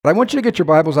I want you to get your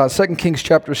Bibles out. 2 Kings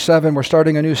chapter 7. We're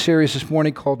starting a new series this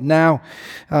morning called Now,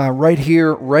 right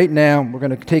here, right now. We're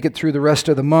going to take it through the rest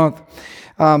of the month.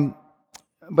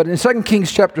 But in 2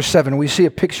 Kings chapter 7, we see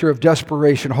a picture of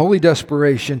desperation, holy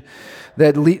desperation,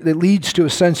 that leads to a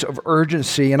sense of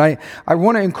urgency. And I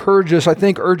want to encourage us. I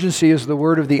think urgency is the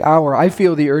word of the hour. I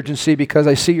feel the urgency because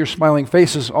I see your smiling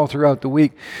faces all throughout the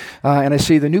week. And I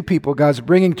see the new people God's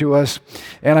bringing to us.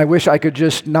 And I wish I could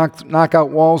just knock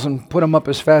out walls and put them up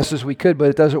as fast as we could, but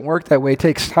it doesn't work that way. It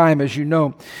takes time, as you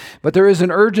know. But there is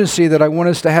an urgency that I want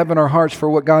us to have in our hearts for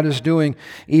what God is doing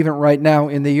even right now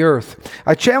in the earth.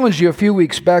 I challenged you a few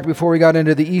weeks back before we got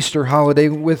into the Easter holiday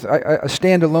with a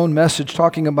standalone message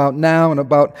talking about now and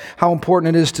about how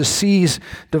important it is to seize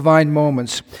divine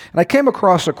moments. And I came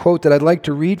across a quote that I'd like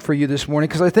to read for you this morning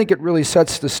because I think it really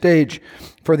sets the stage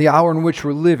for the hour in which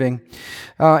we're living.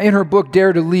 In her book,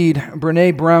 Dare to Lead,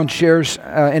 Brené Brown shares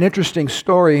an interesting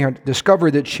story, a discovery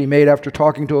that she made after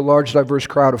talking to a large, diverse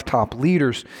crowd of top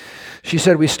leaders. She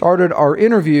said, "We started our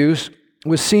interviews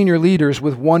with senior leaders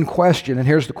with one question," and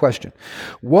here's the question: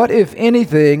 "What, if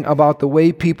anything, about the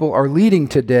way people are leading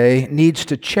today needs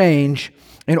to change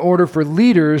in order for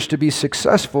leaders to be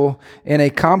successful in a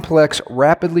complex,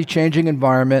 rapidly changing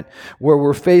environment where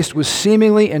we're faced with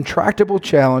seemingly intractable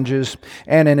challenges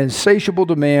and an insatiable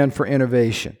demand for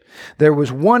innovation?" There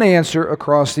was one answer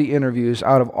across the interviews.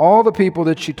 Out of all the people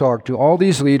that she talked to, all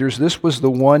these leaders, this was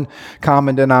the one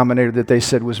common denominator that they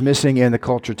said was missing in the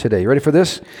culture today. You ready for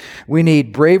this? We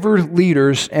need braver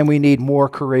leaders and we need more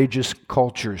courageous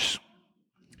cultures.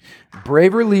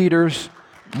 Braver leaders,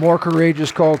 more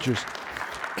courageous cultures.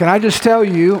 Can I just tell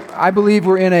you, I believe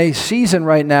we're in a season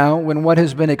right now when what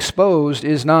has been exposed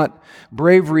is not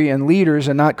bravery and leaders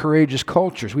and not courageous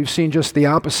cultures. We've seen just the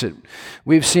opposite.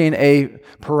 We've seen a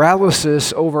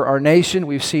paralysis over our nation.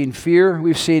 We've seen fear.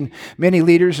 We've seen many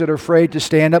leaders that are afraid to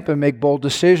stand up and make bold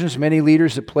decisions. Many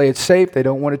leaders that play it safe. They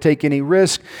don't want to take any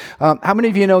risk. How many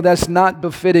of you know that's not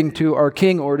befitting to our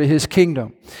King or to His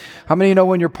kingdom? How many of you know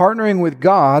when you're partnering with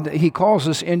God, He calls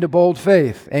us into bold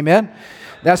faith? Amen?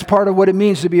 That's part of what it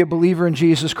means to be a believer in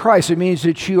Jesus Christ. It means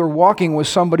that you are walking with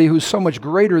somebody who's so much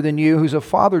greater than you, who's a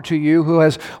father to you, who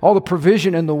has all the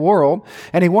provision in the world,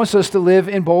 and He wants us to live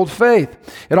in bold faith.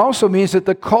 It also means that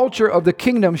the culture of the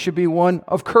kingdom should be one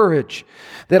of courage.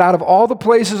 That out of all the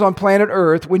places on planet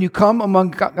Earth, when you come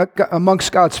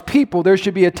amongst God's people, there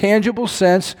should be a tangible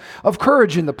sense of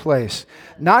courage in the place.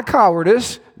 Not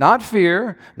cowardice, not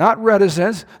fear, not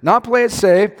reticence, not play it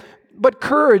safe, but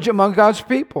courage among God's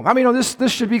people. I mean,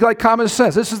 this should be like common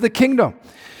sense. This is the kingdom.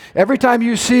 Every time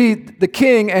you see the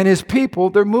king and his people,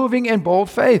 they're moving in bold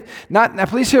faith. Now,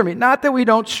 please hear me. Not that we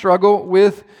don't struggle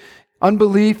with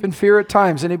unbelief and fear at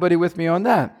times. Anybody with me on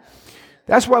that?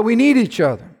 That's why we need each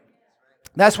other.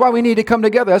 That's why we need to come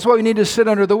together. That's why we need to sit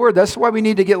under the Word. That's why we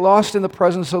need to get lost in the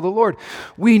presence of the Lord.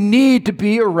 We need to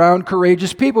be around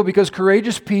courageous people because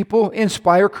courageous people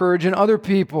inspire courage in other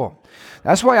people.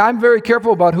 That's why I'm very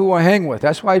careful about who I hang with.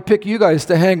 That's why I pick you guys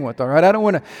to hang with, all right? I don't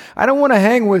want to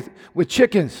hang with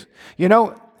chickens. You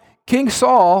know, King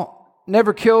Saul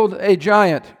never killed a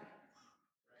giant.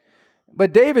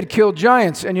 But David killed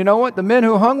giants. And you know what? The men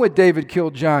who hung with David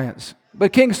killed giants.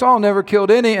 But King Saul never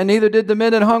killed any, and neither did the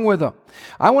men that hung with him.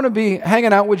 I want to be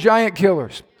hanging out with giant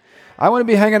killers. I want to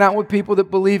be hanging out with people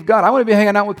that believe God. I want to be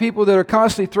hanging out with people that are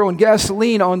constantly throwing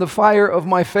gasoline on the fire of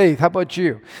my faith. How about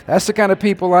you? That's the kind of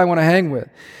people I want to hang with.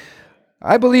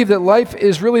 I believe that life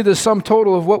is really the sum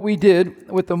total of what we did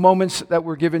with the moments that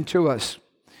were given to us.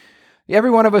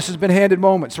 Every one of us has been handed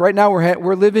moments. Right now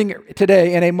we're living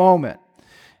today in a moment.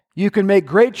 You can make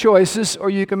great choices or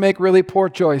you can make really poor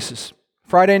choices.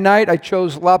 Friday night, I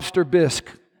chose lobster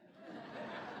bisque.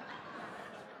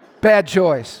 Bad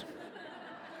choice.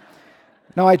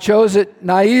 No, I chose it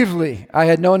naively. I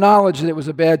had no knowledge that it was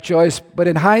a bad choice, but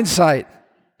in hindsight,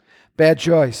 bad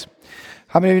choice.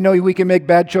 How many of you know we can make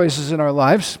bad choices in our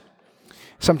lives?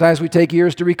 Sometimes we take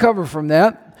years to recover from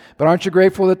that, but aren't you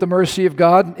grateful that the mercy of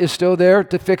God is still there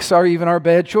to fix even our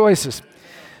bad choices?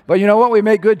 But you know what? We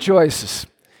make good choices,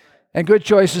 and good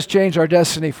choices change our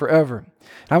destiny forever.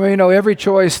 How many of you know every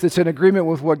choice that's in agreement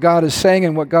with what God is saying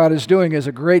and what God is doing is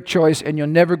a great choice, and you'll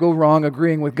never go wrong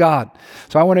agreeing with God.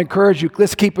 So I want to encourage you,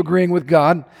 let's keep agreeing with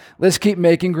God. Let's keep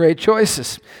making great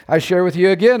choices. I shared with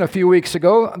you again a few weeks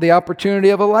ago, the opportunity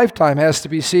of a lifetime has to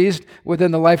be seized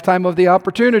within the lifetime of the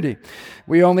opportunity.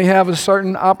 We only have a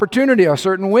certain opportunity, a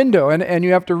certain window, and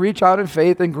you have to reach out in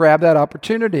faith and grab that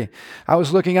opportunity. I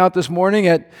was looking out this morning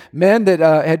at men that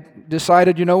had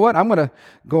decided, you know what, I'm going to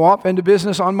go off into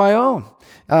business on my own.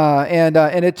 And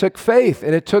it took faith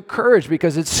and it took courage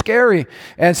because it's scary.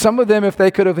 And some of them, if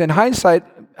they could have, in hindsight,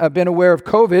 been aware of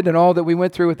COVID and all that we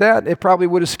went through with that, it probably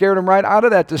would have scared him right out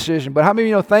of that decision. But how many of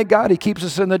you know, thank God he keeps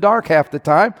us in the dark half the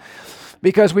time,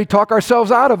 because we talk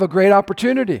ourselves out of a great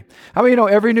opportunity. How many of you know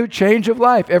every new change of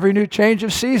life, every new change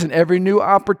of season, every new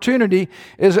opportunity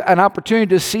is an opportunity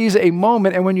to seize a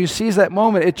moment, and when you seize that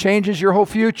moment, it changes your whole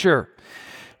future.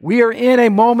 We are in a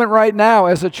moment right now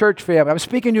as a church family. I'm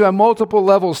speaking to you on multiple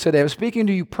levels today. I'm speaking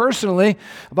to you personally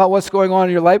about what's going on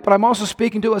in your life, but I'm also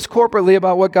speaking to us corporately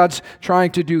about what God's trying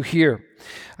to do here.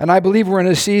 And I believe we're in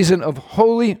a season of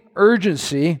holy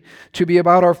urgency to be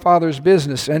about our Father's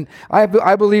business. And I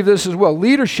believe this as well.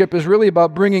 Leadership is really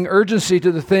about bringing urgency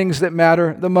to the things that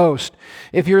matter the most.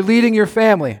 If you're leading your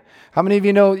family, how many of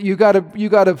you know you got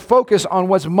to focus on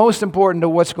what's most important to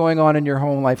what's going on in your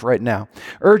home life right now?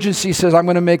 Urgency says, I'm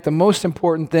going to make the most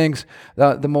important things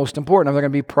the most important. I'm going to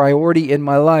be priority in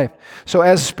my life. So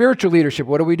as spiritual leadership,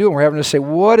 what are we doing? We're having to say,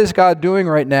 what is God doing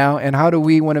right now, and how do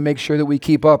we want to make sure that we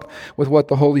keep up with what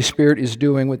the Holy Spirit is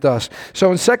doing with us? So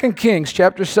in 2 Kings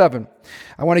chapter 7,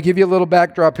 I want to give you a little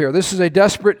backdrop here. This is a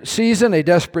desperate season, a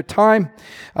desperate time.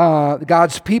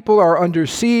 God's people are under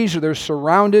siege. They're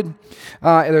surrounded.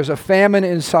 There's a famine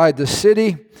inside the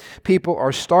city. People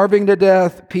are starving to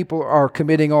death. People are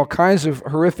committing all kinds of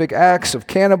horrific acts of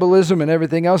cannibalism and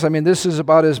everything else. I mean, this is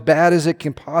about as bad as it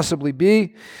can possibly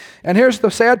be. And here's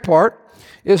the sad part,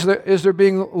 is they're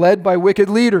being led by wicked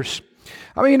leaders.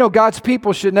 I mean, you know, God's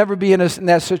people should never be in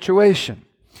that situation.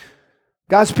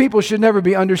 God's people should never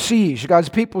be under siege. God's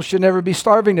people should never be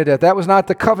starving to death. That was not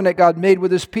the covenant God made with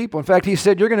his people. In fact, he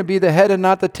said, you're going to be the head and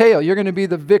not the tail. You're going to be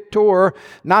the victor,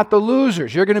 not the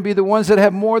losers. You're going to be the ones that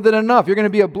have more than enough. You're going to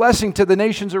be a blessing to the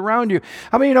nations around you.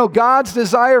 I mean, you know, God's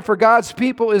desire for God's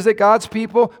people is that God's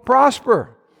people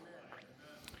prosper.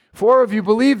 4 of you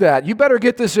believe that. You better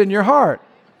get this in your heart.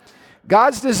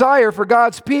 God's desire for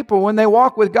God's people when they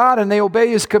walk with God and they obey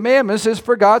his commandments is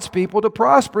for God's people to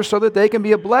prosper so that they can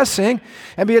be a blessing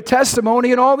and be a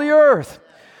testimony in all the earth.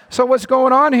 So what's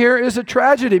going on here is a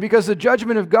tragedy because the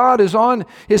judgment of God is on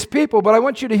his people. But I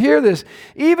want you to hear this.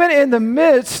 Even in the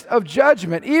midst of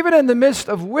judgment, even in the midst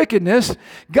of wickedness,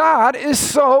 God is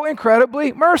so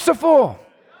incredibly merciful.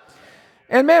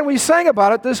 And man, we sang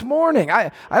about it this morning.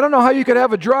 I don't know how you could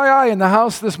have a dry eye in the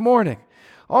house this morning.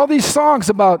 All these songs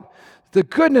about the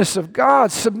goodness of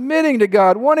God, submitting to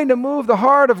God, wanting to move the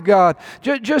heart of God,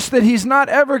 just that he's not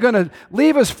ever going to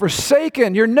leave us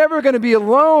forsaken. You're never going to be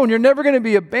alone. You're never going to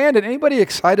be abandoned. Anybody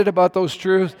excited about those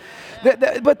truths?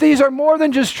 But these are more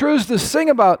than just truths to sing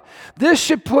about. This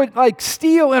should put like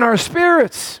steel in our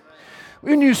spirits.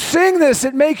 When you sing this,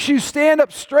 it makes you stand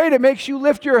up straight. It makes you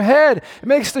lift your head. It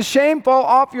makes the shame fall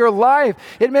off your life.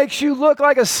 It makes you look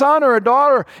like a son or a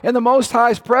daughter in the Most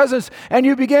High's presence, and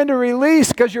you begin to release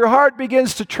because your heart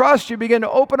begins to trust. You begin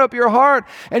to open up your heart,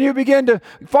 and you begin to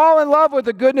fall in love with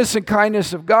the goodness and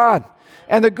kindness of God.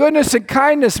 And the goodness and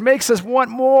kindness makes us want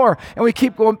more. And we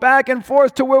keep going back and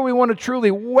forth to where we want to truly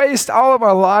waste all of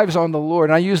our lives on the Lord.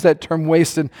 And I use that term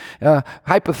waste in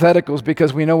hypotheticals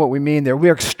because we know what we mean there. We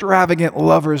are extravagant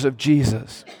lovers of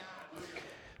Jesus.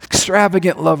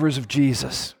 Extravagant lovers of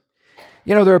Jesus.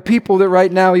 You know, there are people that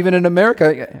right now, even in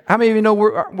America, how many of you know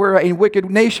we're a wicked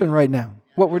nation right now?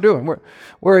 What we're doing.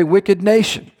 We're a wicked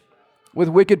nation. With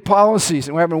wicked policies,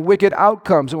 and we're having wicked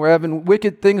outcomes, and we're having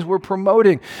wicked things we're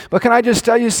promoting. But can I just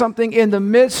tell you something? In the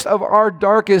midst of our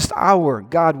darkest hour,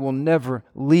 God will never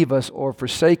leave us or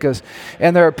forsake us.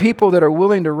 And there are people that are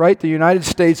willing to write the United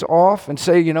States off and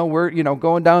say, you know, we're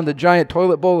going down the giant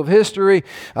toilet bowl of history,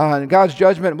 and God's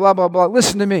judgment, blah, blah, blah.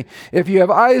 Listen to me. If you have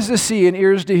eyes to see and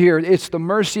ears to hear, it's the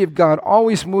mercy of God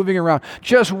always moving around,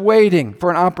 just waiting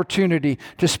for an opportunity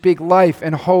to speak life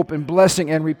and hope and blessing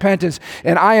and repentance.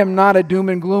 And I am not a doom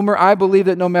and gloomer. I believe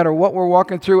that no matter what we're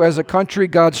walking through as a country,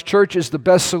 God's church is the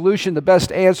best solution, the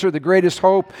best answer, the greatest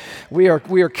hope. We are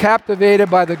captivated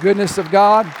by the goodness of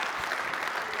God.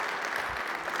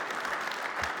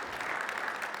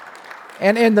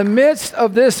 And in the midst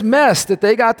of this mess that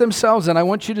they got themselves in, I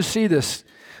want you to see this.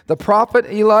 The prophet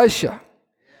Elisha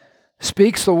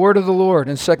speaks the word of the Lord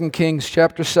in 2 Kings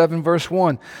chapter 7, verse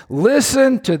 1.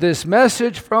 Listen to this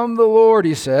message from the Lord,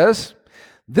 he says.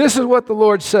 This is what the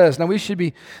Lord says. Now we should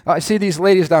be, I see these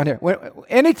ladies down here.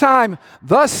 Anytime,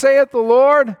 thus saith the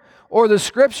Lord, or the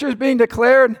scriptures being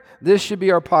declared, this should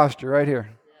be our posture right here.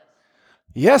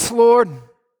 Yes, Lord.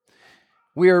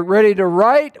 We are ready to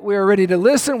write. We are ready to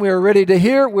listen. We are ready to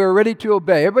hear. We are ready to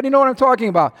obey. Everybody know what I'm talking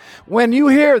about. When you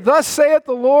hear, thus saith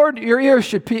the Lord, your ears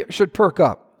should perk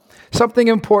up. Something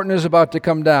important is about to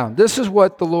come down. This is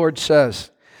what the Lord says.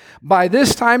 By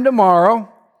this time tomorrow,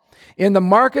 in the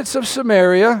markets of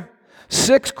Samaria,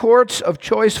 6 quarts of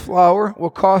choice flour will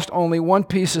cost only 1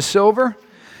 piece of silver.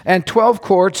 and 12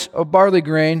 quarts of barley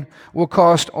grain will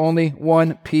cost only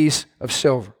 1 piece of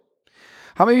silver.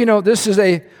 How many of you know this is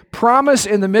a promise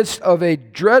in the midst of a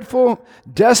dreadful,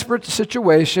 desperate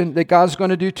situation that God's going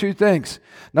to do 2 things.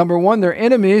 Number 1, their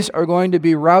enemies are going to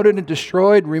be routed and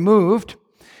destroyed, removed.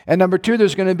 And number 2,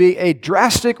 there's going to be a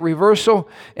drastic reversal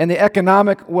in the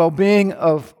economic well-being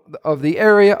of the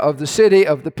area, of the city,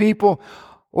 of the people,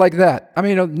 like that. I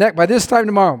mean, by this time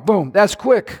tomorrow, boom, that's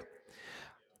quick.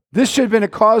 This should have been a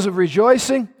cause of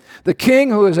rejoicing. The king,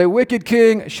 who is a wicked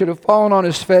king, should have fallen on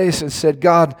his face and said,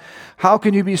 God, how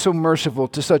can you be so merciful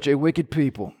to such a wicked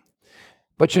people?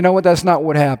 But you know what? That's not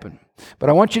what happened. But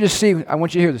I want you to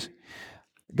hear this.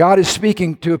 God is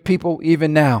speaking to a people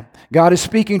even now. God is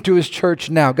speaking to His church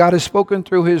now. God has spoken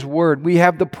through His word. We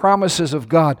have the promises of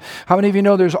God. How many of you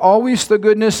know there's always the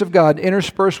goodness of God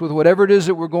interspersed with whatever it is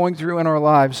that we're going through in our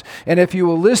lives? And if you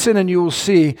will listen and you'll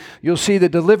see the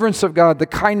deliverance of God, the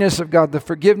kindness of God, the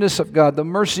forgiveness of God, the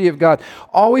mercy of God,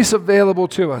 always available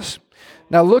to us.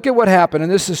 Now look at what happened,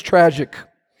 and this is tragic.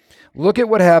 Look at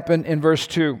what happened in verse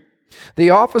 2.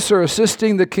 The officer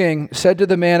assisting the king said to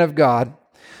the man of God,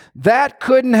 that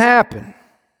couldn't happen.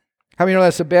 How many know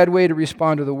that's a bad way to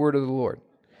respond to the word of the Lord?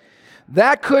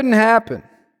 That couldn't happen,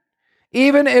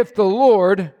 even if the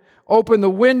Lord opened the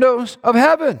windows of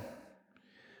heaven.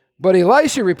 But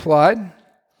Elisha replied,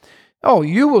 oh,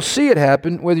 you will see it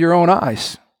happen with your own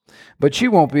eyes, but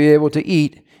you won't be able to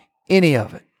eat any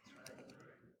of it.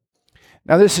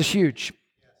 Now this is huge.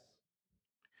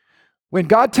 When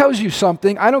God tells you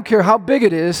something, I don't care how big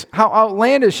it is, how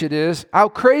outlandish it is, how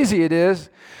crazy it is,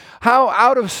 how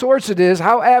out of sorts it is,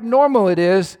 how abnormal it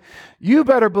is, you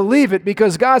better believe it,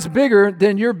 because God's bigger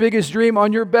than your biggest dream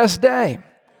on your best day.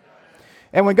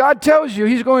 And when God tells you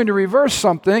He's going to reverse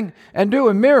something and do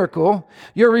a miracle,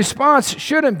 your response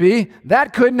shouldn't be,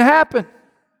 that couldn't happen.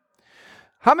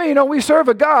 How many of you know we serve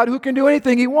a God who can do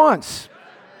anything He wants?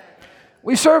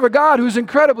 We serve a God who's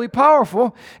incredibly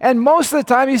powerful, and most of the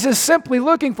time He's just simply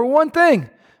looking for one thing: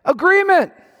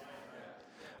 agreement.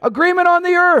 Agreement on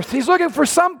the earth. He's looking for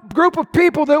some group of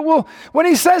people that will, when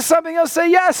He says something, they'll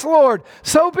say, yes, Lord,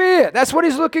 so be it. That's what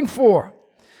He's looking for.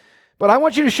 But I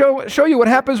want you to show you what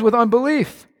happens with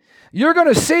unbelief. You're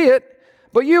going to see it,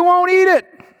 but you won't eat it.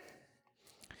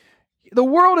 The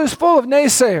world is full of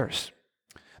naysayers.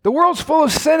 The world's full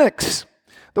of cynics.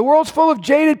 The world's full of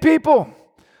jaded people.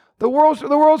 The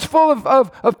world's full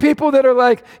of people that are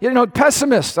like,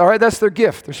 pessimists. All right, that's their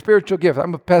gift, their spiritual gift.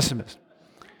 I'm a pessimist.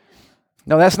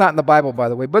 No, that's not in the Bible, by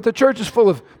the way. But the church is full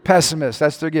of pessimists.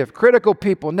 That's their gift. Critical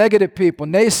people, negative people,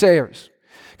 naysayers.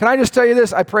 Can I just tell you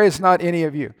this? I pray it's not any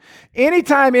of you.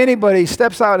 Anytime anybody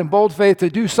steps out in bold faith to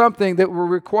do something that will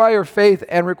require faith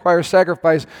and require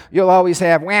sacrifice, you'll always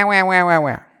have wah, wah, wah, wah,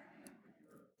 wah.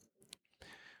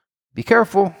 Be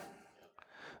careful.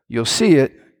 You'll see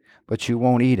it, but you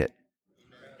won't eat it.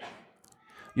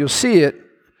 You'll see it,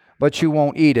 but you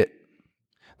won't eat it.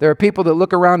 There are people that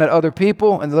look around at other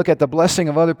people and look at the blessing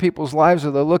of other people's lives, or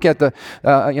they look at the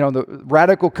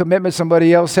radical commitment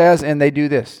somebody else has, and they do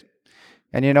this.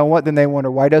 And you know what? Then they wonder,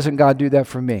 why doesn't God do that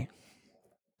for me?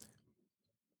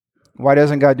 Why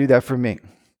doesn't God do that for me?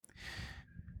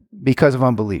 Because of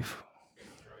unbelief.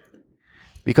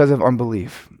 Because of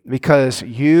unbelief. Because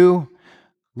you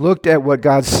looked at what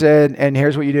God said, and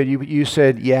here's what you did. You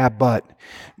said, yeah, but.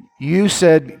 You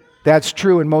said, that's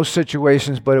true in most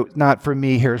situations, but not for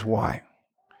me. Here's why.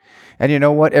 And you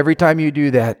know what? Every time you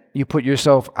do that, you put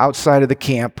yourself outside of the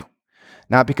camp.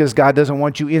 Not because God doesn't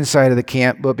want you inside of the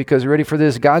camp, but because, ready for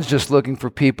this, God's just looking for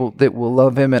people that will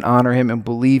love Him and honor Him and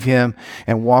believe Him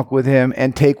and walk with Him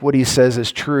and take what He says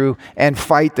as true and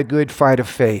fight the good fight of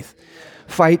faith.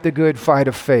 Fight the good fight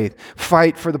of faith.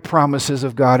 Fight for the promises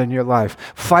of God in your life.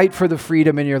 Fight for the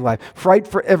freedom in your life. Fight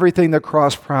for everything the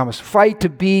cross promised. Fight to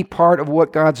be part of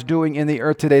what God's doing in the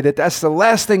earth today. That's the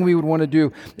last thing we would want to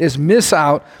do, is miss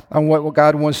out on what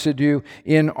God wants to do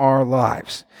in our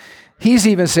lives. He's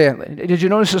even saying, did you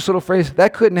notice this little phrase?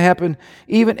 That couldn't happen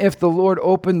even if the Lord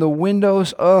opened the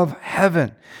windows of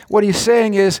heaven. What He's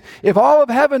saying is, if all of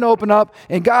heaven opened up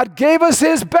and God gave us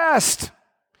His best,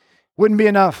 wouldn't be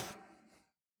enough.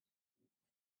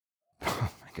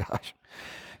 Oh my gosh.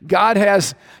 God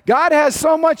has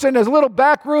so much in His little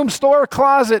back room store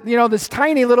closet, this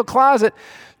tiny little closet,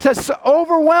 to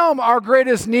overwhelm our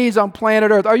greatest needs on planet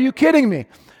Earth. Are you kidding me?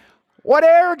 What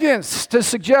arrogance to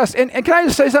suggest. And can I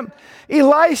just say something?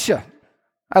 Elisha.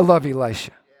 I love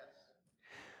Elisha.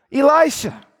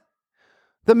 Elisha,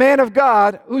 the man of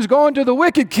God who's going to the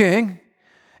wicked king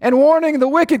and warning the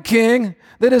wicked king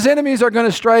that his enemies are going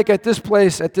to strike at this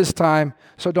place at this time,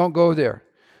 so don't go there.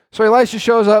 So Elisha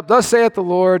shows up, thus saith the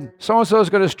Lord, so-and-so is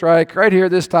going to strike right here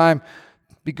this time.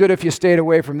 Be good if you stayed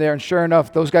away from there. And sure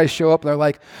enough, those guys show up and they're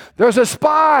like, there's a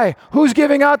spy. Who's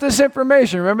giving out this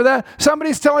information? Remember that?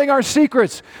 Somebody's telling our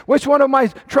secrets. Which one of my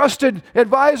trusted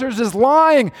advisors is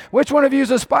lying? Which one of you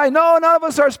is a spy? No, none of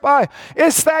us are spy.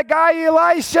 It's that guy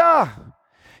Elisha.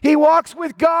 He walks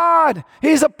with God.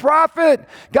 He's a prophet.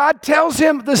 God tells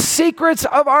him the secrets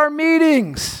of our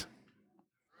meetings.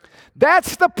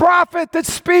 That's the prophet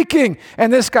that's speaking.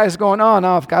 And this guy's going, oh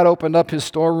no, if God opened up his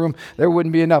storeroom, there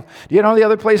wouldn't be enough. Do you know the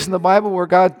other place in the Bible where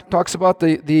God talks about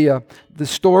the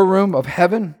storeroom of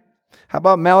heaven? How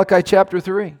about Malachi chapter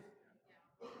 3?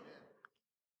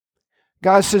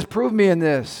 God says, prove me in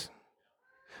this.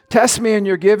 Test me in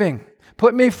your giving.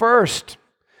 Put me first.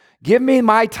 Give me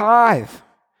my tithe.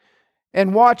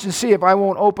 And watch and see if I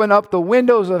won't open up the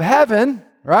windows of heaven,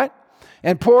 right?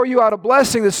 And pour you out a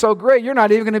blessing that's so great, you're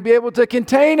not even going to be able to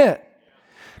contain it.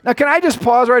 Now, can I just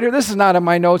pause right here? This is not in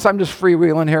my notes. I'm just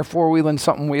freewheeling here, four-wheeling,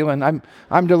 something wheeling.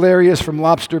 I'm delirious from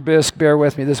lobster bisque. Bear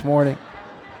with me this morning.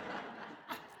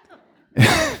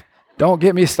 Don't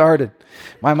get me started.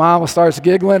 My mom starts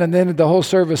giggling, and then the whole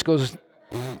service goes.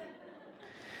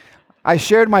 I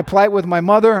shared my plight with my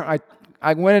mother.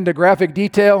 I went into graphic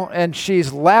detail, and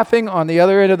she's laughing on the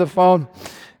other end of the phone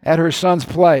at her son's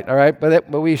plight, all right?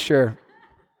 But we share.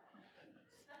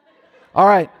 All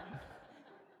right.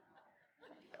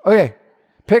 Okay.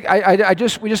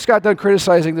 We just got done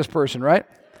criticizing this person, right?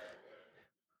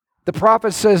 The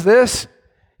prophet says this.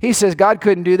 He says God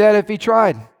couldn't do that if he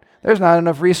tried. There's not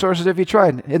enough resources if he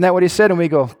tried. Isn't that what he said? And we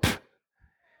go, pfft.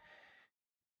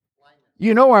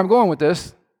 You know where I'm going with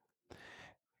this.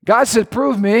 God said,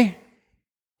 prove me.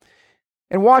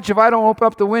 And watch if I don't open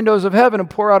up the windows of heaven and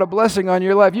pour out a blessing on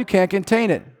your life. You can't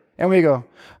contain it. And we go,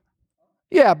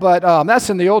 yeah, but that's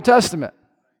in the Old Testament.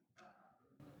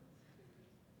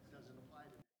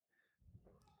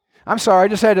 I'm sorry, I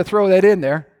just had to throw that in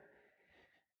there.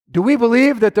 Do we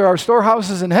believe that there are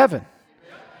storehouses in heaven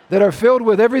that are filled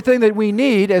with everything that we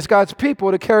need as God's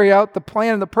people to carry out the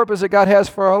plan and the purpose that God has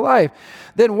for our life?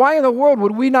 Then why in the world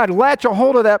would we not latch a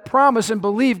hold of that promise and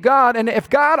believe God? And if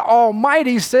God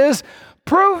Almighty says,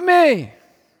 prove me.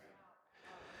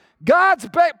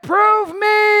 Prove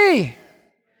me.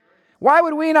 Why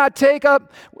would we not take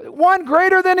up one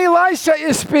greater than Elisha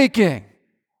is speaking?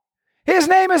 His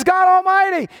name is God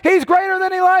Almighty. He's greater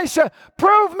than Elisha.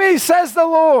 Prove me, says the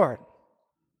Lord.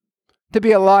 To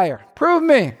be a liar. Prove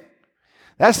me.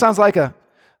 That sounds like a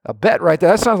bet right there.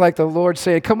 That sounds like the Lord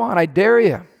saying, come on, I dare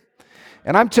you.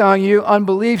 And I'm telling you,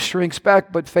 unbelief shrinks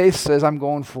back, but faith says, I'm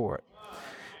going for it.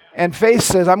 And faith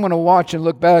says, I'm going to watch and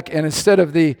look back, and instead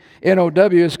of the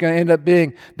N-O-W, it's going to end up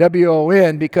being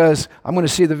W-O-N, because I'm going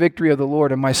to see the victory of the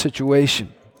Lord in my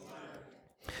situation.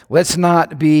 Let's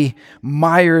not be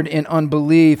mired in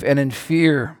unbelief and in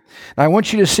fear. Now, I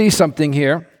want you to see something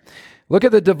here. Look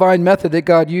at the divine method that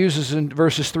God uses in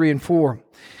verses 3 and 4.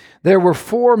 There were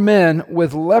 4 men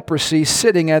with leprosy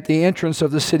sitting at the entrance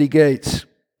of the city gates.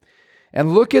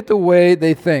 And look at the way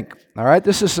they think. All right,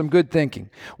 this is some good thinking.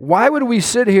 Why would we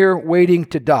sit here waiting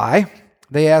to die?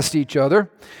 They asked each other.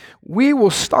 We will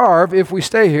starve if we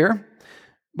stay here,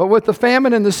 but with the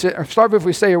famine in the city, or starve if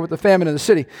we stay here with the famine in the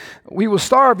city. We will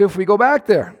starve if we go back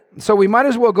there. So we might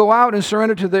as well go out and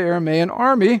surrender to the Aramean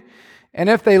army. And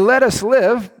if they let us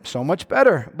live, so much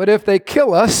better. But if they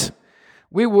kill us,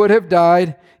 we would have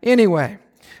died anyway.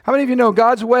 How many of you know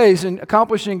God's ways in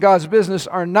accomplishing God's business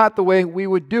are not the way we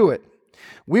would do it?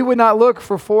 We would not look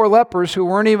for 4 lepers who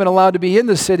weren't even allowed to be in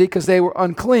the city because they were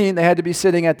unclean. They had to be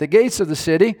sitting at the gates of the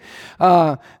city.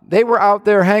 They were out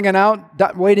there hanging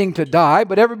out, waiting to die.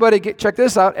 But check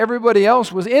this out, everybody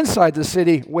else was inside the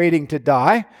city waiting to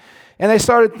die. And they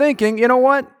started thinking, you know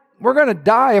what? We're going to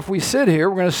die if we sit here.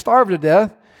 We're going to starve to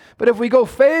death. But if we go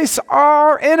face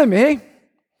our enemy,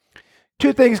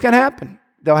 2 things can happen.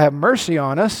 They'll have mercy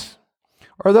on us,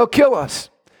 or they'll kill us.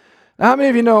 Now, how many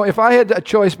of you know if I had a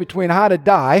choice between how to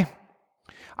die,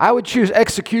 I would choose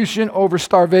execution over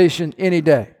starvation any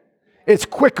day. It's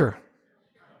quicker.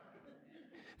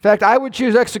 In fact, I would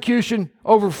choose execution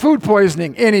over food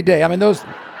poisoning any day. I mean, those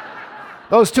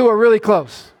 2 are really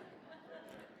close.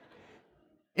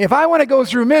 If I want to go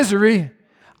through misery,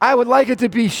 I would like it to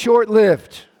be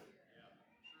short-lived.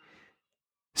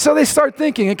 So they start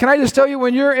thinking, and can I just tell you,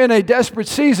 when you're in a desperate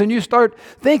season, you start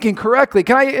thinking correctly.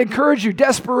 Can I encourage you,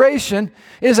 desperation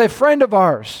is a friend of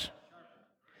ours.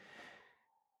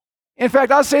 In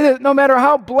fact, I'll say that no matter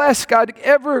how blessed God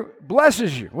ever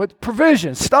blesses you with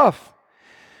provision, stuff,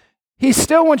 He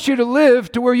still wants you to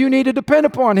live to where you need to depend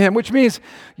upon Him, which means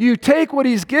you take what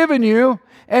He's given you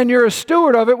and you're a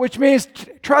steward of it, which means,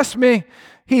 trust me,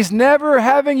 He's never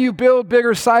having you build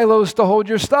bigger silos to hold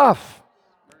your stuff.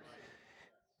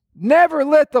 Never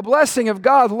let the blessing of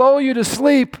God lull you to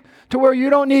sleep to where you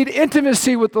don't need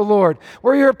intimacy with the Lord,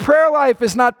 where your prayer life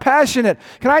is not passionate.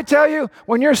 Can I tell you,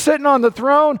 when you're sitting on the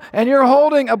throne and you're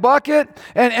holding a bucket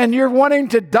and you're wanting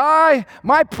to die,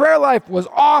 my prayer life was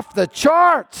off the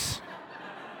charts.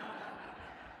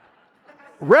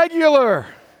 Regular,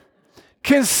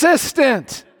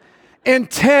 consistent,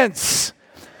 intense.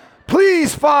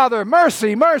 Please, Father,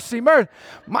 mercy, mercy, mercy.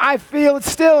 I feel it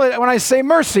still, when I say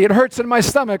mercy, it hurts in my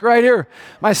stomach right here.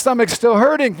 My stomach's still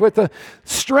hurting with the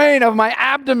strain of my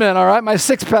abdomen, all right? My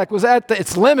six-pack was at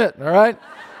its limit, all right?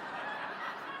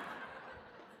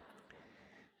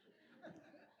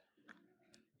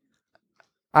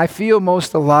 I feel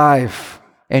most alive,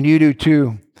 and you do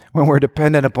too, when we're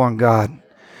dependent upon God.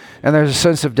 And there's a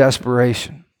sense of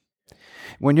desperation.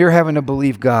 When you're having to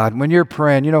believe God, when you're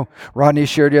praying, Rodney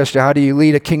shared yesterday, how do you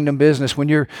lead a kingdom business? When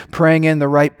you're praying in the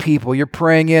right people, you're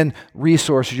praying in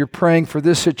resources, you're praying for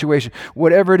this situation,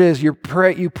 whatever it is, you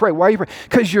pray. Why are you praying?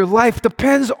 Because your life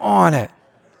depends on it.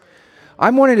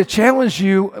 I'm wanting to challenge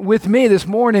you with me this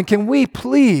morning. Can we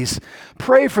please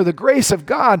pray for the grace of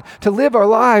God to live our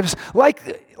lives like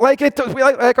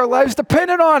our lives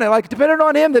dependent on it, like dependent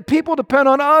on Him, that people depend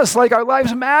on us, like our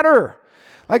lives matter.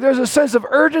 Like there's a sense of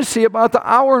urgency about the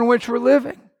hour in which we're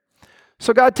living.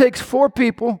 So God takes 4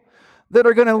 people that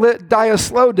are going to die a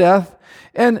slow death,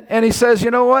 and He says,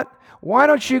 you know what? Why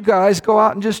don't you guys go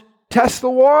out and just test the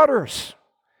waters?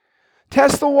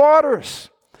 Test the waters.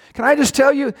 Can I just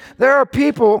tell you, there are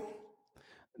people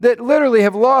that literally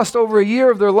have lost over a year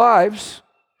of their lives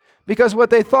because what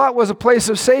they thought was a place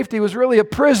of safety was really a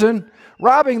prison,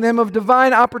 robbing them of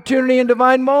divine opportunity and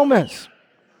divine moments.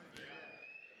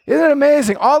 Isn't it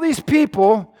amazing? All these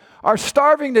people are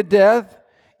starving to death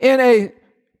in a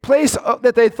place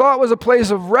that they thought was a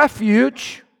place of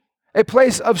refuge, a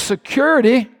place of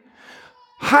security,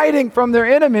 hiding from their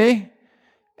enemy,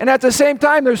 and at the same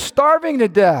time they're starving to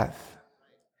death.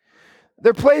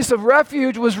 Their place of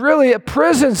refuge was really a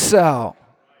prison cell.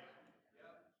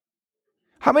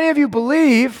 How many of you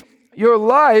believe your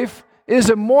life is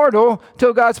immortal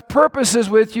till God's purposes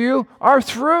with you are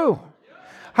through?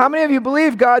 How many of you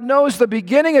believe God knows the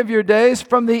beginning of your days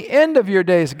from the end of your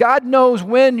days? God knows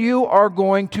when you are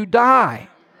going to die.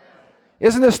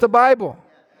 Isn't this the Bible?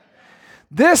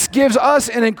 This gives us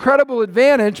an incredible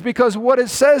advantage because what it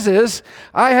says is,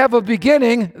 I have a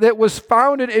beginning that was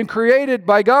founded and created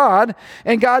by God,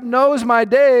 and God knows my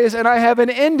days, and I have an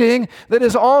ending that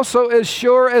is also as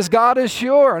sure as God is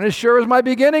sure. And as sure as my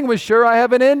beginning was sure, I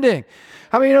have an ending.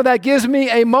 How many know that gives me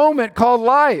a moment called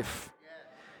life?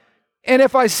 And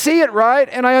if I see it right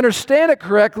and I understand it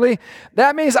correctly,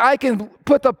 that means I can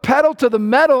put the pedal to the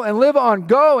metal and live on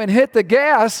go and hit the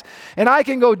gas, and I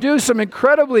can go do some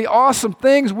incredibly awesome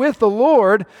things with the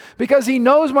Lord because He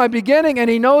knows my beginning and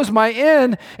He knows my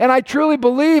end, and I truly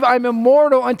believe I'm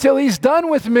immortal until He's done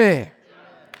with me.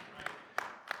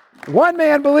 One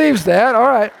man believes that. All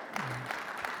right.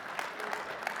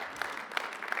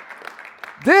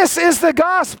 This is the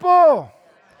gospel.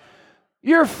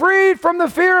 You're freed from the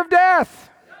fear of death.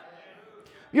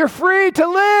 You're free to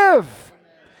live.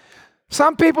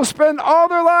 Some people spend all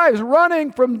their lives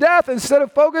running from death instead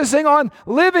of focusing on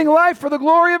living life for the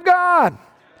glory of God.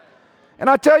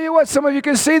 And I'll tell you what, some of you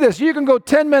can see this. You can go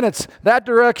 10 minutes that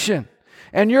direction,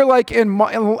 and you're like in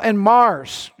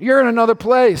Mars. You're in another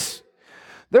place.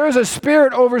 There is a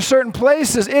spirit over certain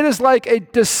places. It is like a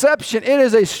deception. It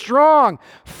is a strong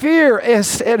fear,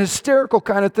 an hysterical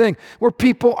kind of thing where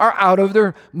people are out of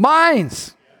their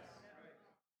minds.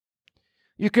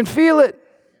 You can feel it.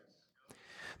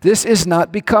 This is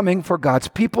not becoming for God's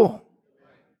people.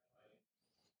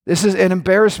 This is an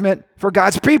embarrassment for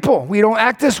God's people. We don't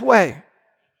act this way.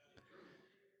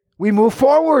 We move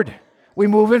forward. We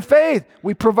move in faith.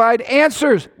 We provide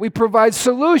answers. We provide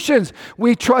solutions.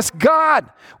 We trust God.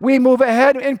 We move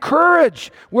ahead in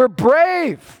courage. We're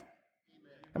brave.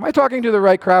 Am I talking to the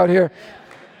right crowd here?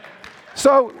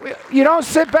 So you don't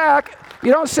sit back.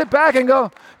 You don't sit back and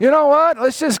go, you know what?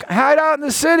 Let's just hide out in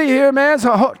the city here, man.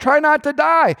 So try not to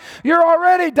die. You're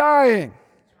already dying.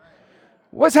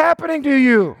 What's happening to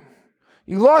you?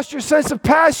 You lost your sense of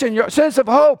passion, your sense of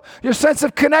hope, your sense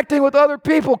of connecting with other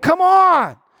people. Come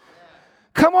on.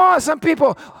 Come on, some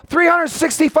people,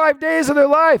 365 days of their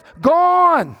life,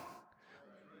 gone.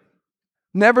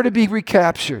 Never to be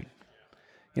recaptured.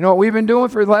 You know what we've been doing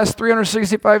for the last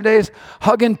 365 days?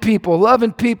 Hugging people,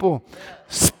 loving people,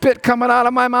 spit coming out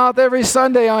of my mouth every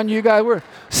Sunday on you guys. We're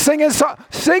singing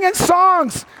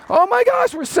songs. Oh my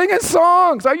gosh, we're singing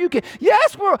songs. Are you kidding?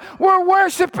 Yes, we're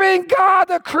worshiping God,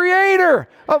 the creator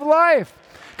of life.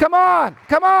 Come on.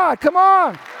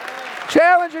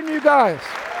 Challenging you guys.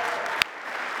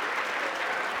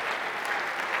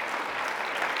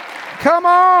 Come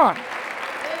on.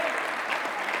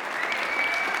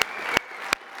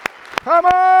 Come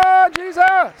on,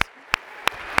 Jesus.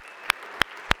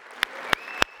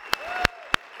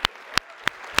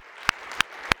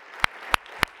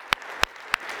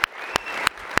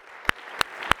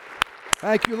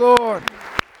 Thank you, Lord.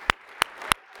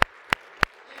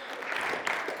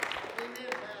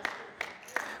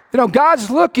 You know,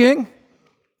 God's looking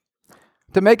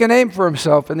to make a name for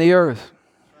himself in the earth.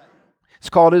 It's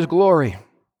called his glory.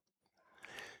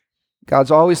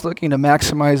 God's always looking to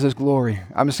maximize his glory.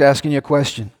 I'm just asking you a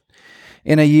question.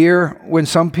 In a year when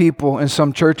some people in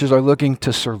some churches are looking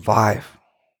to survive,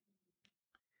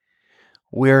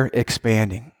 we're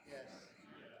expanding.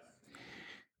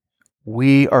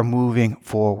 We are moving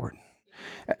forward.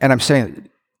 And I'm saying,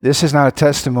 this is not a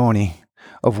testimony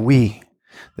of we.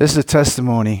 This is a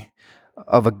testimony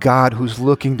of a God who's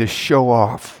looking to show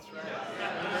off.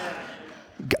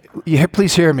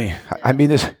 Please hear me. I mean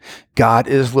this. God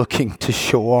is looking to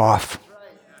show off.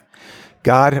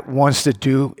 God wants to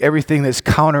do everything that's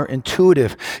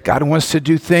counterintuitive. God wants to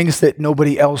do things that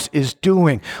nobody else is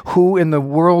doing. Who in the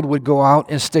world would go out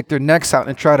and stick their necks out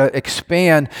and try to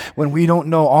expand when we don't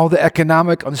know all the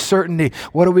economic uncertainty?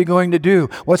 What are we going to do?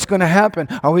 What's going to happen?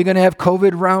 Are we going to have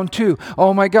COVID round 2?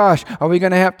 Oh my gosh. Are we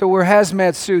going to have to wear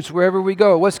hazmat suits wherever we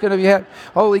go? What's going to be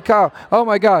Holy cow. Oh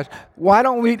my gosh. Why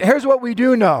don't we? Here's what we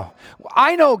do know.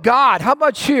 I know God. How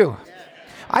about you?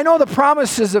 I know the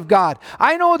promises of God.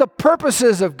 I know the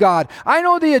purposes of God. I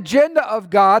know the agenda of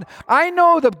God. I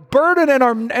know the burden in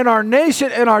our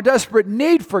nation and our desperate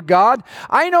need for God.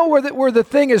 I know where the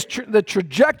thing is, the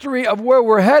trajectory of where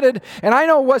we're headed, and I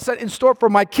know what's in store for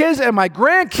my kids and my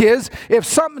grandkids if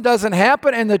something doesn't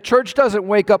happen and the church doesn't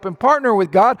wake up and partner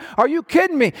with God. Are you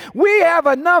kidding me? We have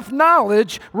enough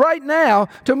knowledge right now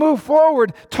to move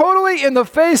forward totally in the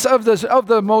face of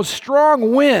the most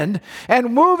strong wind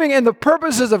and moving in the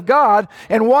purposes of God,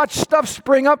 and watch stuff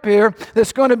spring up here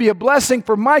that's going to be a blessing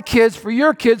for my kids, for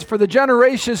your kids, for the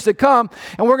generations to come.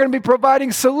 And we're going to be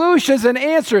providing solutions and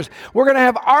answers. We're going to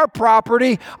have our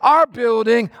property, our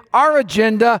building, our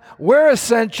agenda. We're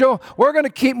essential. We're going to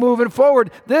keep moving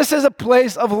forward. This is a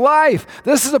place of life.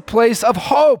 This is a place of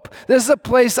hope. This is a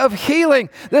place of healing.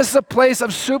 This is a place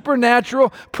of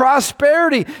supernatural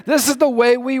prosperity. This is the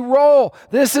way we roll.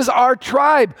 This is our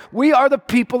tribe. We are the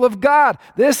people of God.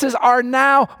 This is our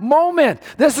now moment.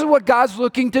 This is what God's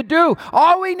looking to do.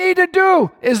 All we need to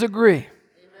do is agree. Amen.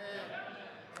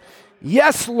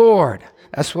 Yes, Lord.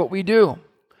 That's what we do.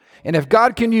 And if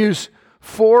God can use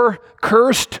 4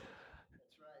 cursed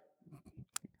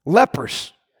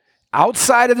lepers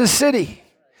outside of the city,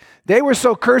 they were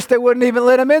so cursed they wouldn't even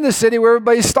let them in the city where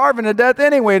everybody's starving to death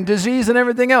anyway, and disease and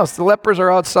everything else. The lepers are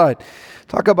outside.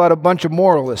 Talk about a bunch of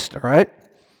moralists, all right?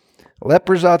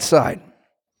 Lepers outside.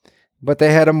 But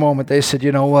they had a moment. They said,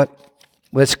 you know what?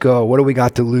 Let's go. What do we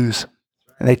got to lose?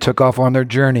 And they took off on their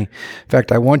journey. In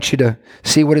fact, I want you to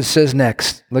see what it says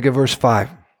next. Look at verse 5.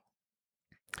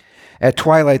 At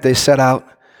twilight, they set out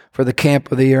for the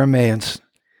camp of the Arameans.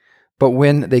 But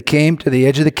when they came to the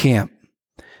edge of the camp,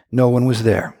 no one was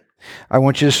there. I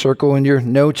want you to circle in your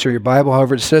notes or your Bible,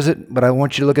 however it says it, but I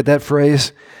want you to look at that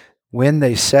phrase, when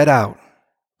they set out.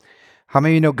 How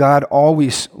many of you know God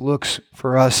always looks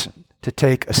for us to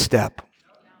take a step?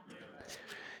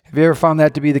 Have you ever found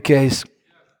that to be the case?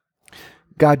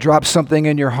 God drops something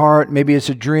in your heart. Maybe it's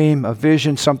a dream, a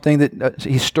vision, something that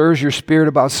He stirs your spirit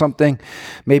about something.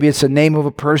 Maybe it's a name of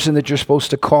a person that you're supposed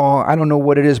to call. I don't know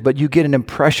what it is, but you get an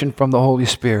impression from the Holy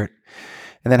Spirit.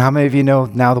 And then how many of you know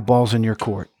now the ball's in your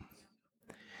court?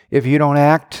 If you don't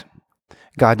act,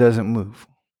 God doesn't move.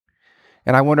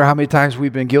 And I wonder how many times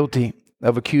we've been guilty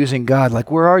of accusing God,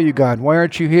 like, where are you, God? Why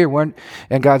aren't you here?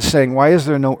 And God's saying, why is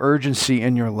there no urgency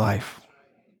in your life?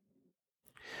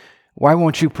 Why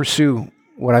won't you pursue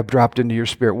what I've dropped into your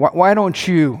spirit? Why don't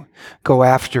you go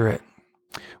after it?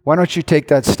 Why don't you take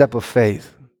that step of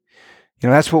faith? You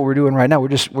know, that's what we're doing right now.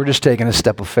 We're just taking a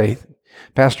step of faith.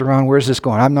 Pastor Ron, where's this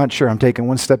going? I'm not sure. I'm taking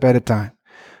one step at a time.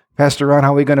 Pastor Ron,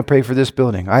 how are we going to pay for this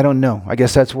building? I don't know. I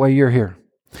guess that's why you're here.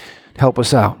 Help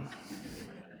us out.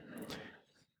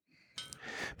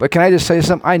 But can I just say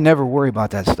something? I never worry about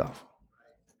that stuff.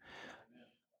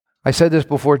 I said this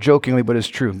before jokingly, but it's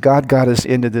true. God got us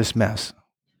into this mess.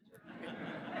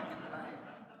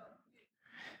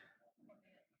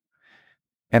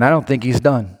 And I don't think he's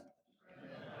done.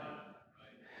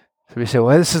 So we say,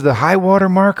 well, this is the high water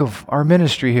mark of our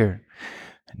ministry here.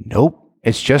 Nope,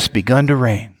 it's just begun to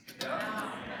rain.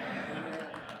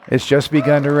 It's just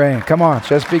begun to rain. Come on, it's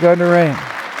just begun to rain.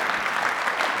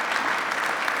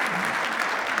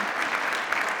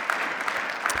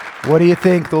 What do you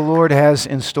think the Lord has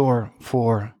in store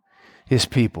for his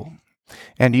people?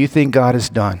 And do you think God is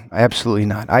done? Absolutely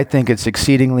not. I think it's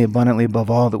exceedingly abundantly above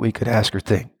all that we could ask or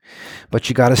think. But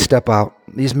you got to step out.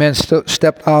 These men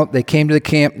stepped out. They came to the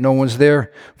camp. No one's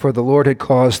there, for the Lord had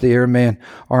caused the Aramean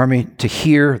army to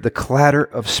hear the clatter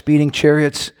of speeding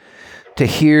chariots, to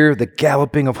hear the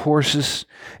galloping of horses,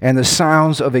 and the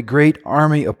sounds of a great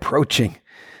army approaching.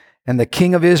 And the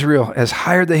king of Israel has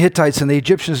hired the Hittites and the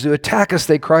Egyptians to attack us,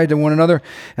 they cried to one another.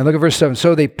 And look at verse 7.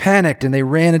 So they panicked and they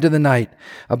ran into the night,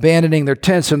 abandoning their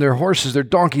tents and their horses, their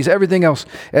donkeys, everything else,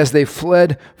 as they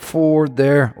fled for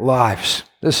their lives.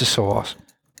 This is so awesome.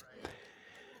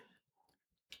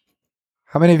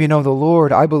 How many of you know the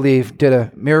Lord, I believe, did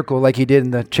a miracle like he did in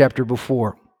the chapter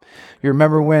before? You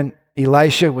remember when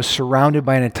Elisha was surrounded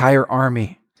by an entire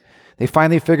army? They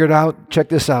finally figured out, check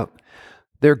this out,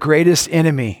 their greatest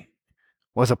enemy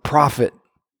was a prophet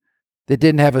that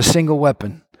didn't have a single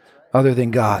weapon other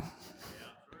than God.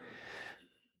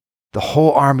 The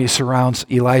whole army surrounds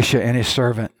Elisha and his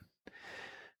servant.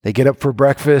 They get up for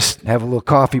breakfast, have a little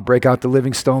coffee, break out the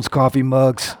Livingstone's coffee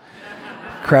mugs,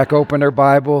 crack open their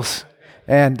Bibles,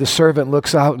 and the servant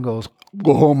looks out and goes,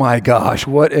 oh my gosh,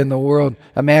 what in the world?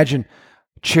 Imagine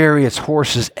chariots,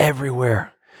 horses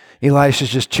everywhere. Elisha's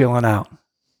just chilling out.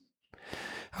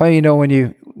 How do you know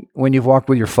when you've walked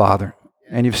with your Father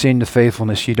and you've seen the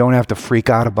faithfulness, you don't have to freak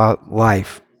out about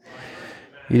life.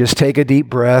 You just take a deep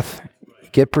breath,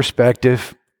 get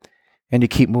perspective, and you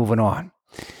keep moving on.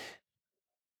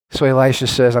 So Elisha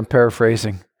says, I'm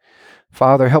paraphrasing,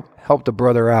 Father, help the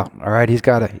brother out, all right? He's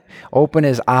got to open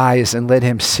his eyes and let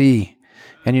him see.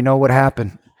 And you know what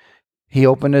happened? He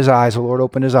opened his eyes, the Lord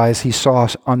opened his eyes. He saw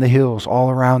on the hills all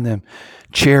around them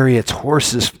chariots,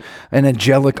 horses, an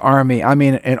angelic army. I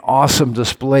mean, an awesome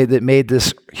display that made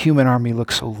this human army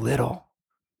look so little.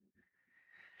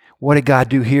 What did God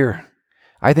do here?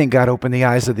 I think God opened the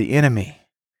eyes of the enemy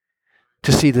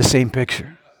to see the same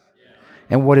picture.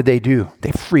 And what did they do?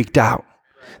 They freaked out.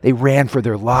 They ran for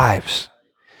their lives.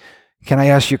 Can I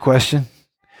ask you a question?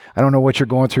 I don't know what you're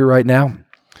going through right now,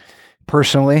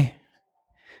 personally,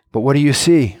 but what do you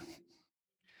see?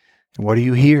 What do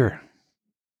you hear?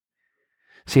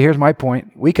 See, here's my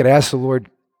point. We could ask the Lord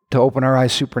to open our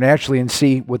eyes supernaturally and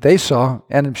see what they saw,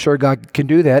 and I'm sure God can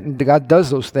do that, and God does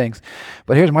those things.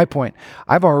 But here's my point.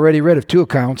 I've already read of 2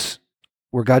 accounts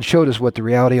where God showed us what the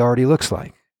reality already looks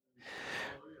like.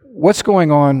 What's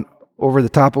going on over the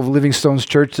top of Livingstone's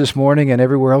church this morning and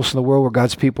everywhere else in the world where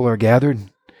God's people are gathered?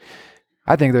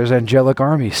 I think there's angelic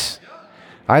armies.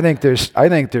 I think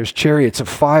there's chariots of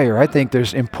fire. I think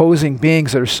there's imposing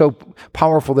beings that are so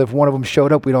powerful that if one of them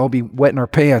showed up, we'd all be wetting our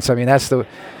pants. I mean, that's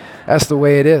the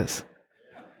way it is.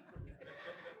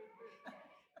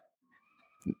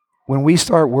 When we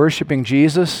start worshiping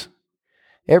Jesus,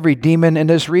 every demon in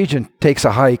this region takes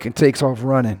a hike and takes off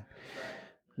running.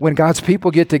 When God's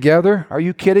people get together, are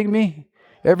you kidding me?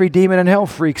 Every demon in hell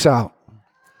freaks out.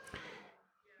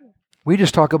 We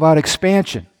just talk about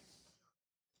expansion.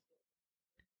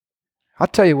 I'll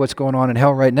tell you what's going on in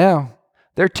hell right now.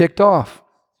 They're ticked off.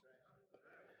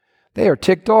 They are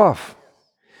ticked off.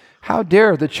 How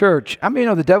dare the church? I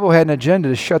mean, the devil had an agenda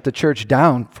to shut the church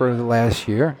down for the last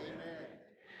year.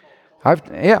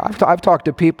 I've talked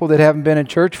to people that haven't been in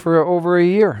church for over a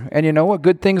year, and you know what?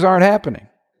 Good things aren't happening.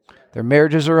 Their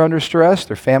marriages are under stress.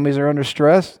 Their families are under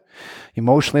stress.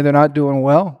 Emotionally, they're not doing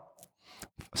well.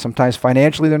 Sometimes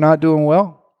financially, they're not doing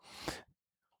well.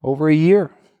 Over a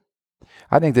year.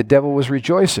 I think the devil was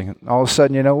rejoicing. All of a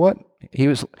sudden, you know what?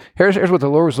 Here's what the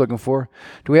Lord was looking for.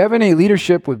 Do we have any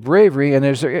leadership with bravery? And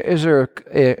is there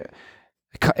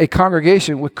a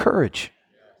congregation with courage?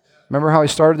 Remember how I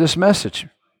started this message?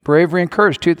 Bravery and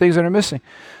courage, 2 things that are missing.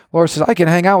 The Lord says, I can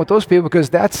hang out with those people because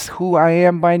that's who I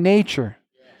am by nature.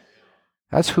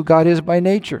 That's who God is by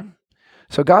nature.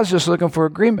 So God's just looking for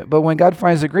agreement. But when God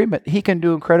finds agreement, he can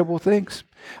do incredible things.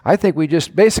 I think we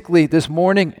just basically this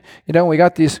morning, we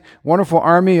got these wonderful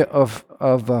army of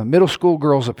middle school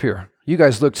girls up here. You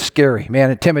guys looked scary,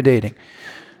 man, intimidating.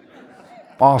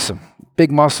 Awesome. Big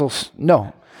muscles.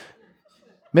 No.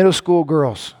 Middle school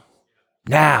girls.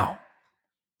 Now.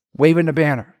 Waving the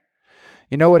banner.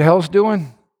 You know what hell's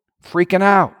doing? Freaking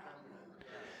out.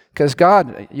 Because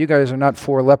God, you guys are not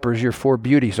 4 lepers, you're 4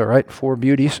 beauties, all right? 4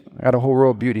 beauties. I got a whole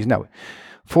row of beauties. No.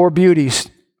 4 beauties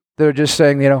that are just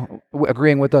saying,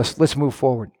 agreeing with us, let's move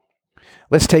forward.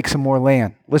 Let's take some more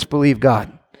land. Let's believe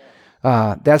God.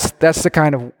 That's the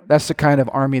kind of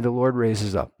army the Lord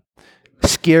raises up.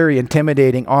 Scary,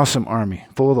 intimidating, awesome army,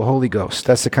 full of the Holy Ghost.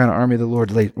 That's the kind of army the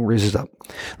Lord raises up.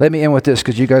 Let me end with this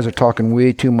because you guys are talking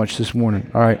way too much this morning.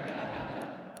 All right.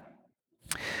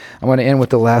 I want to end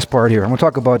with the last part here. I'm going to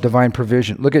talk about divine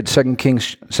provision. Look at 2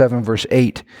 Kings 7, verse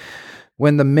 8.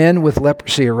 When the men with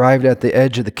leprosy arrived at the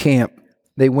edge of the camp,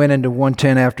 they went into one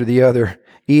tent after the other,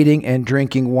 eating and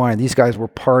drinking wine. These guys were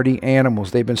party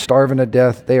animals. They've been starving to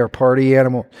death. They are party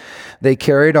animals. They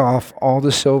carried off all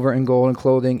the silver and gold and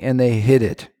clothing, and they hid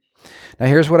it. Now,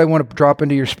 here's what I want to drop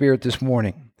into your spirit this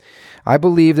morning. I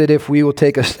believe that if we will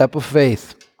take a step of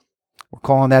faith, we're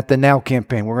calling that the Now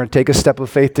campaign. We're going to take a step of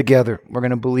faith together. We're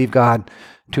going to believe God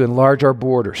to enlarge our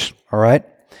borders, all right?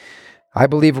 I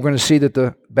believe we're going to see that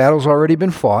the battle's already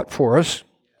been fought for us.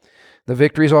 The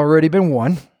victory's already been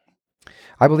won.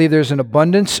 I believe there's an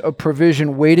abundance of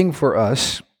provision waiting for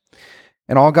us,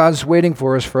 and all God's waiting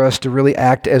for is for us to really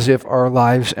act as if our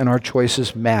lives and our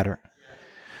choices matter.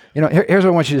 Here's what I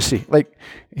want you to see. Like,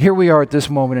 here we are at this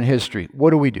moment in history. What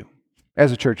do we do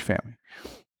as a church family?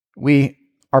 We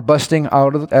are busting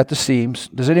out at the seams.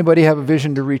 Does anybody have a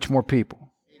vision to reach more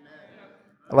people?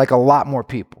 Like a lot more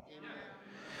people.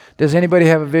 Does anybody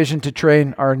have a vision to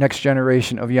train our next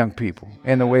generation of young people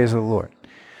in the ways of the Lord?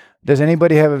 Does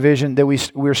anybody have a vision that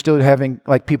we're still having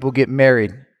like people get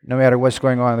married no matter what's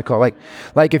going on in the call?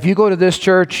 Like if you go to this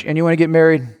church and you want to get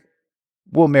married,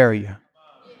 we'll marry you.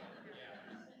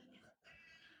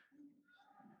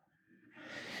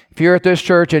 If you're at this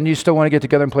church and you still want to get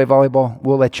together and play volleyball,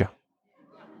 we'll let you.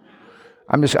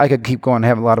 I could keep going and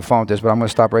have a lot of fun with this, but I'm going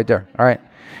to stop right there. All right.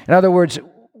 In other words,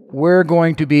 we're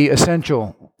going to be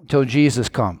essential till Jesus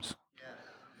comes.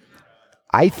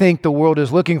 I think the world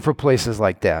is looking for places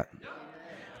like that.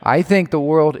 I think the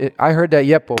world, I heard that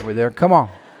yep over there. Come on.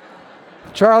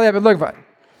 Charlie, I've been looking for it.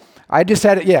 I just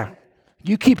had it, yeah.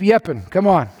 You keep yepping. Come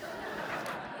on.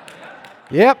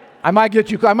 Yep. I might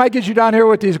get you down here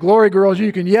with these glory girls.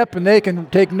 You can yep and they can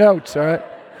take notes, all right?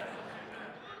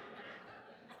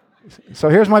 So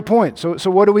here's my point. So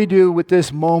what do we do with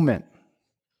this moment?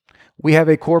 We have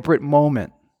a corporate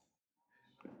moment.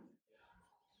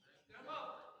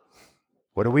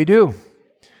 What do?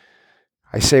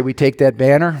 I say we take that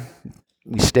banner,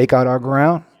 we stake out our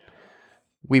ground,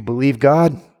 we believe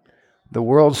God. The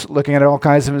world's looking at all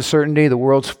kinds of uncertainty. The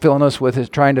world's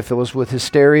trying to fill us with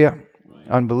hysteria,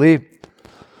 unbelief.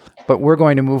 But we're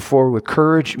going to move forward with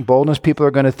courage and boldness. People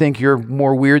are going to think you're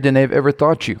more weird than they've ever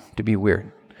thought you to be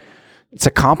weird. It's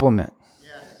a compliment.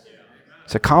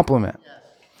 It's a compliment.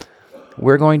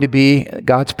 We're going to be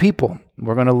God's people.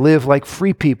 We're going to live like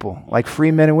free people, like free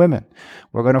men and women.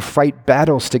 We're going to fight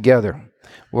battles together.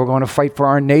 We're going to fight for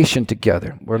our nation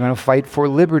together. We're going to fight for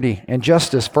liberty and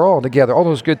justice for all together, all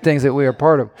those good things that we are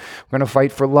part of. We're going to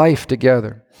fight for life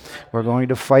together. We're going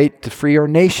to fight to free our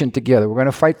nation together. We're going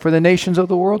to fight for the nations of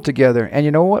the world together. And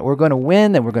you know what? We're going to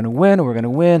win, and we're going to win, and we're going to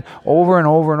win over and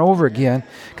over and over again,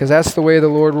 because that's the way the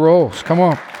Lord rolls. Come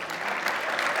on.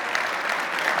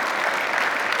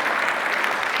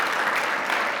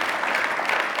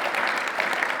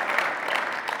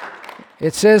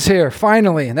 It says here,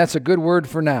 finally, and that's a good word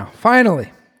for now.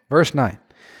 Finally, verse 9,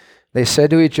 they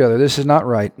said to each other, this is not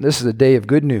right. This is a day of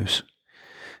good news,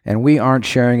 and we aren't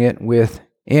sharing it with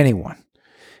anyone.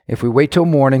 If we wait till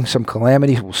morning, some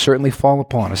calamity will certainly fall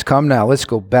upon us. Come now, let's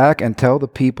go back and tell the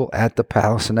people at the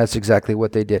palace, and that's exactly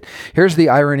what they did. Here's the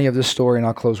irony of this story, and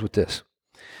I'll close with this.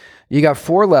 You got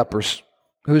 4 lepers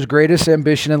whose greatest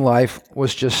ambition in life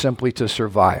was just simply to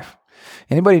survive.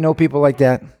 Anybody know people like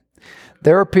that?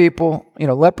 There are people,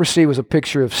 leprosy was a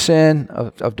picture of sin,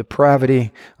 of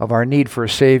depravity, of our need for a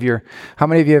Savior. How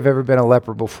many of you have ever been a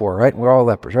leper before, right? We're all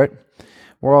lepers, right?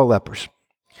 We're all lepers.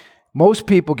 Most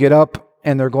people get up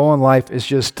and their goal in life is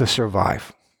just to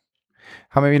survive.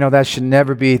 How many of you know that should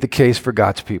never be the case for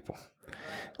God's people?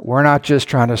 We're not just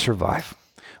trying to survive.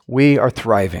 We are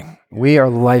thriving. We are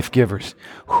life givers.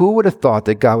 Who would have thought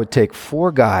that God would take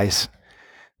 4 guys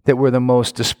that were the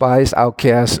most despised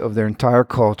outcasts of their entire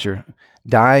culture,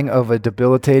 dying of a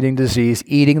debilitating disease,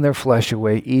 eating their flesh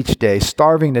away each day,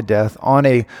 starving to death on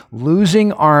a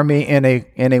losing army in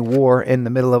a war in the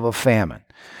middle of a famine.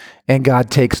 And God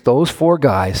takes those 4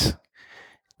 guys,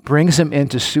 brings them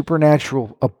into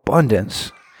supernatural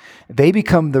abundance. They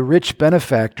become the rich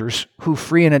benefactors who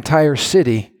free an entire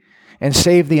city and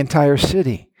save the entire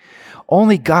city.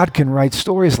 Only God can write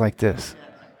stories like this.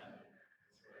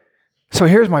 So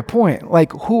here's my point.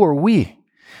 Who are we?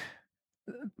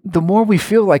 the more we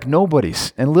feel like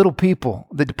nobodies and little people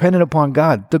that dependent upon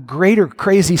God, the greater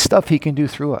crazy stuff he can do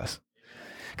through us.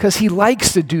 Because he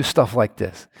likes to do stuff like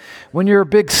this. When you're a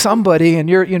big somebody and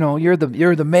you're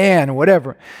the man or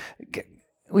whatever,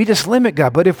 we just limit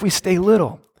God. But if we stay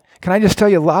little, can I just tell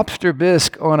you, lobster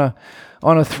bisque on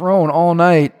a throne all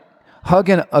night,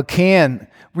 hugging a can,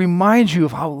 reminds you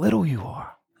of how little you are.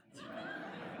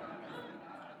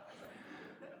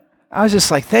 I was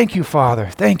just like, thank you, Father,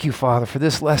 for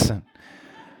this lesson.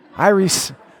 I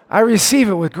receive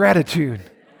it with gratitude.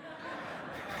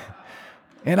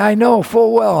 And I know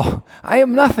full well, I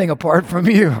am nothing apart from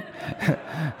you.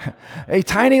 A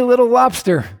tiny little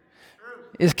lobster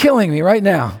is killing me right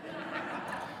now.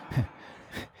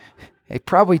 A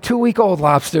probably 2-week-old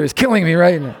lobster is killing me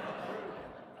right now.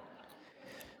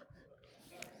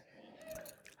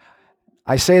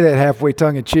 I say that halfway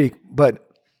tongue-in-cheek, but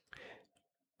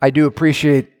I do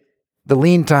appreciate the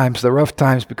lean times, the rough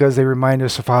times, because they remind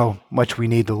us of how much we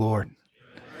need the Lord.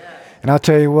 And I'll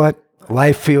tell you what,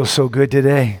 life feels so good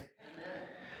today.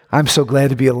 I'm so glad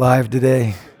to be alive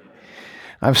today.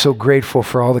 I'm so grateful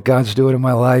for all that God's doing in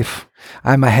my life.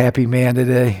 I'm a happy man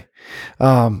today.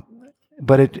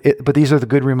 But these are the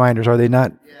good reminders, are they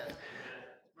not?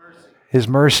 His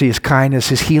mercy, His kindness,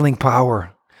 His healing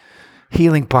power.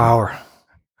 Healing power.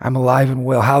 I'm alive and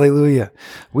well. Hallelujah.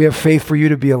 We have faith for you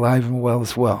to be alive and well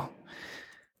as well.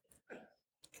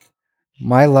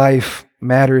 My life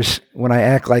matters when I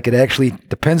act like it actually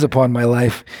depends upon my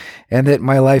life, and that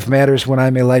my life matters when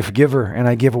I'm a life giver and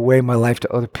I give away my life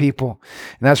to other people.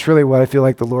 And that's really what I feel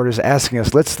like the Lord is asking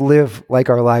us. Let's live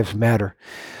like our lives matter.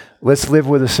 Let's live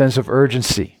with a sense of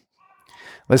urgency.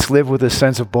 Let's live with a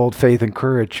sense of bold faith and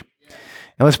courage.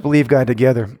 And let's believe God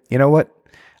together. You know what?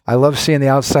 I love seeing the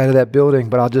outside of that building,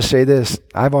 but I'll just say this.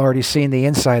 I've already seen the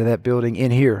inside of that building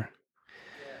in here.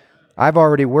 I've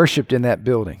already worshiped in that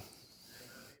building.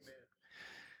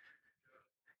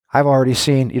 I've already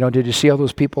seen, did you see all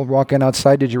those people walking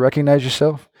outside? Did you recognize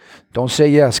yourself? Don't say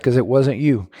yes, because it wasn't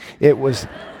you. It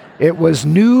was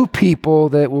new people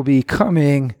that will be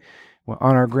coming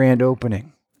on our grand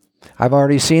opening. I've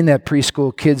already seen that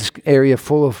preschool kids area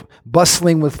full of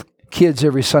bustling with kids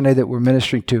every Sunday that we're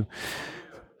ministering to.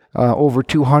 Over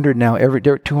 200 now.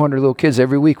 There are 200 little kids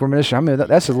every week we're ministering. I mean,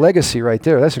 that's a legacy right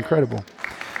there. That's incredible.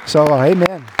 So,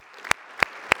 amen.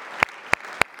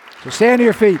 So stand to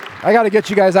your feet. I got to get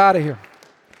you guys out of here.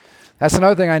 That's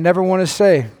another thing I never want to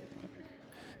say.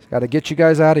 Got to get you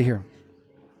guys out of here.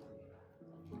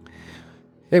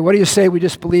 Hey, what do you say we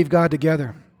just believe God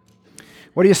together?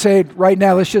 What do you say right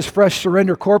now? Let's just fresh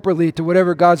surrender corporately to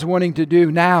whatever God's wanting to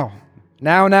do now.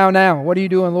 Now. What are you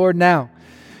doing, Lord, now?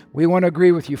 We want to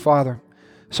agree with you, Father.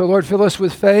 So, Lord, fill us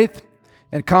with faith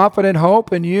and confident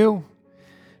hope in you.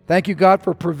 Thank you, God,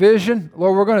 for provision.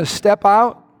 Lord, we're going to step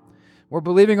out. We're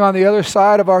believing on the other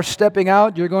side of our stepping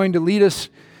out, you're going to lead us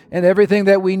in everything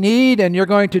that we need, and you're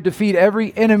going to defeat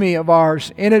every enemy of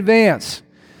ours in advance.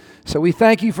 So we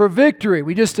thank you for victory.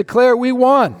 We just declare we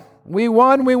won. We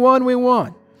won.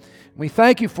 We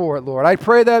thank you for it, Lord. I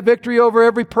pray that victory over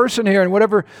every person here and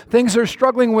whatever things they're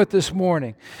struggling with this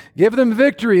morning. Give them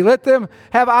victory. Let them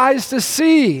have eyes to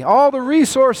see all the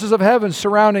resources of heaven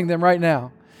surrounding them right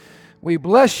now. We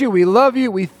bless you. We love you.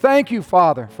 We thank you,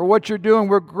 Father, for what you're doing.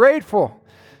 We're grateful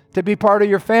to be part of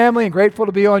your family and grateful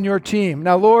to be on your team.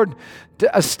 Now, Lord,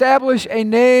 to establish a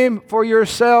name for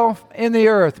yourself in the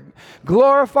earth.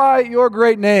 Glorify your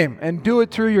great name and do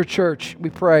it through your church, we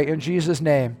pray in Jesus'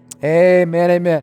 name. Amen.